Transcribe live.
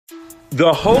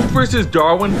The Hulk versus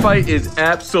Darwin fight is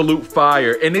absolute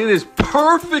fire, and it is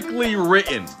perfectly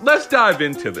written. Let's dive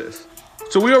into this.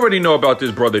 So we already know about this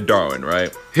brother Darwin,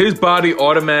 right? His body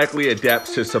automatically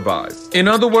adapts to survive. In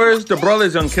other words, the brother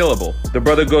is unkillable. The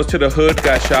brother goes to the hood,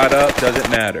 got shot up, doesn't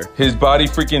matter. His body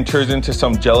freaking turns into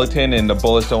some gelatin and the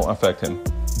bullets don't affect him.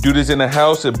 Dude is in a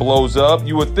house, it blows up.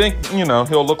 You would think,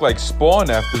 he'll look like Spawn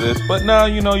after this, but now,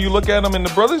 you look at him and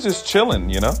the brother's just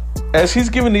chilling, As he's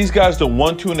giving these guys the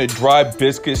 1-2 and a dry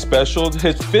biscuit special,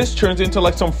 his fist turns into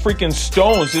like some freaking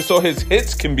stones just so his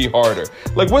hits can be harder.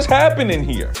 Like, what's happening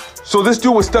here? So this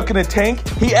dude was stuck in a tank.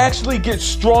 He actually gets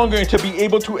stronger to be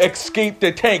able to escape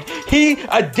the tank. He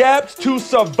adapts to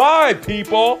survive,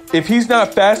 people. If he's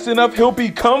not fast enough, he'll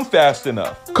become fast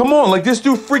enough. Come on, like this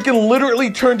dude freaking literally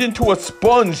turned into a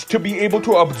sponge to be able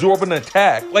to absorb an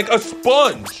attack. Like a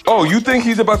sponge. Oh, you think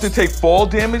he's about to take fall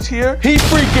damage here? He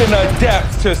freaking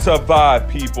adapts to survive,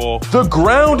 people. The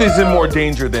ground is in more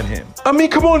danger than him. I mean,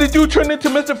 come on, the dude turned into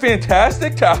Mr.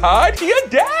 Fantastic to hide? He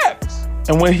adapts.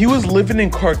 And when he was living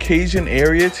in Caucasian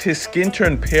areas, his skin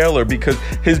turned paler because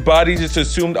his body just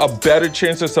assumed a better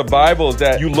chance of survival is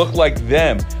that you look like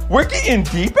them. We're getting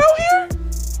deep out here?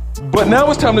 But now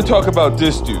it's time to talk about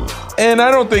this dude. And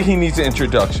I don't think he needs an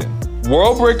introduction.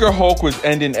 Worldbreaker Hulk was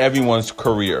ending everyone's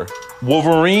career.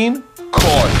 Wolverine,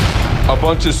 caught it. A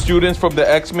bunch of students from the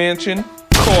X-Mansion,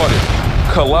 caught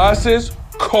it. Colossus,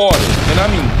 caught it. And I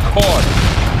mean caught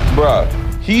it. Bruh.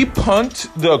 He punched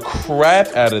the crap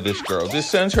out of this girl. This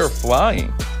sends her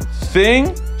flying.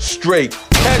 Thing, straight,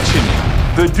 catching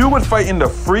it. The dude was fighting the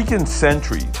freaking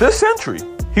Sentry. The Sentry.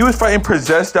 He was fighting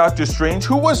possessed Doctor Strange,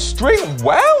 who was straight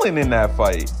wailing in that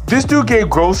fight. This dude gave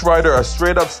Ghost Rider a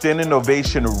straight up standing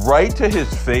ovation right to his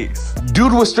face.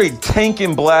 Dude was straight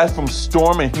tanking blast from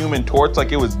Storm and Human Torch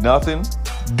like it was nothing.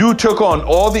 Dude took on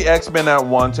all the X-Men at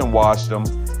once and watched them.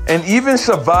 And even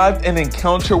survived an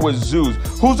encounter with Zeus,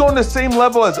 who's on the same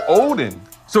level as Odin.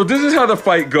 So this is how the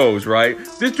fight goes, right?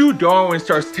 This dude Darwin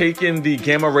starts taking the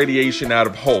gamma radiation out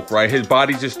of Hulk, right? His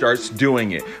body just starts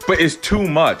doing it, but it's too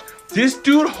much. This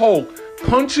dude Hulk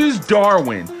punches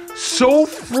Darwin so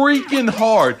freaking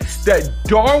hard that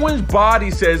Darwin's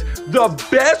body says the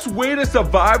best way to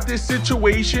survive this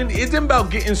situation isn't about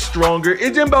getting stronger,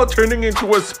 isn't about turning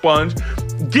into a sponge.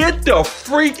 Get the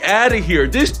freak out of here.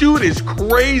 This dude is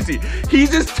crazy. He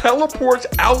just teleports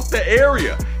out the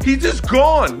area. He's just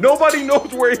gone. Nobody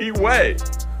knows where he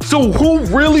went. So who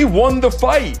really won the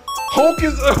fight?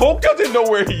 Hulk doesn't know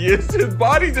where he is. His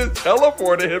body just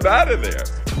teleported him out of there.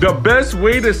 The best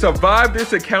way to survive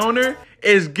this encounter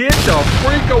is get the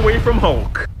freak away from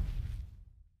Hulk.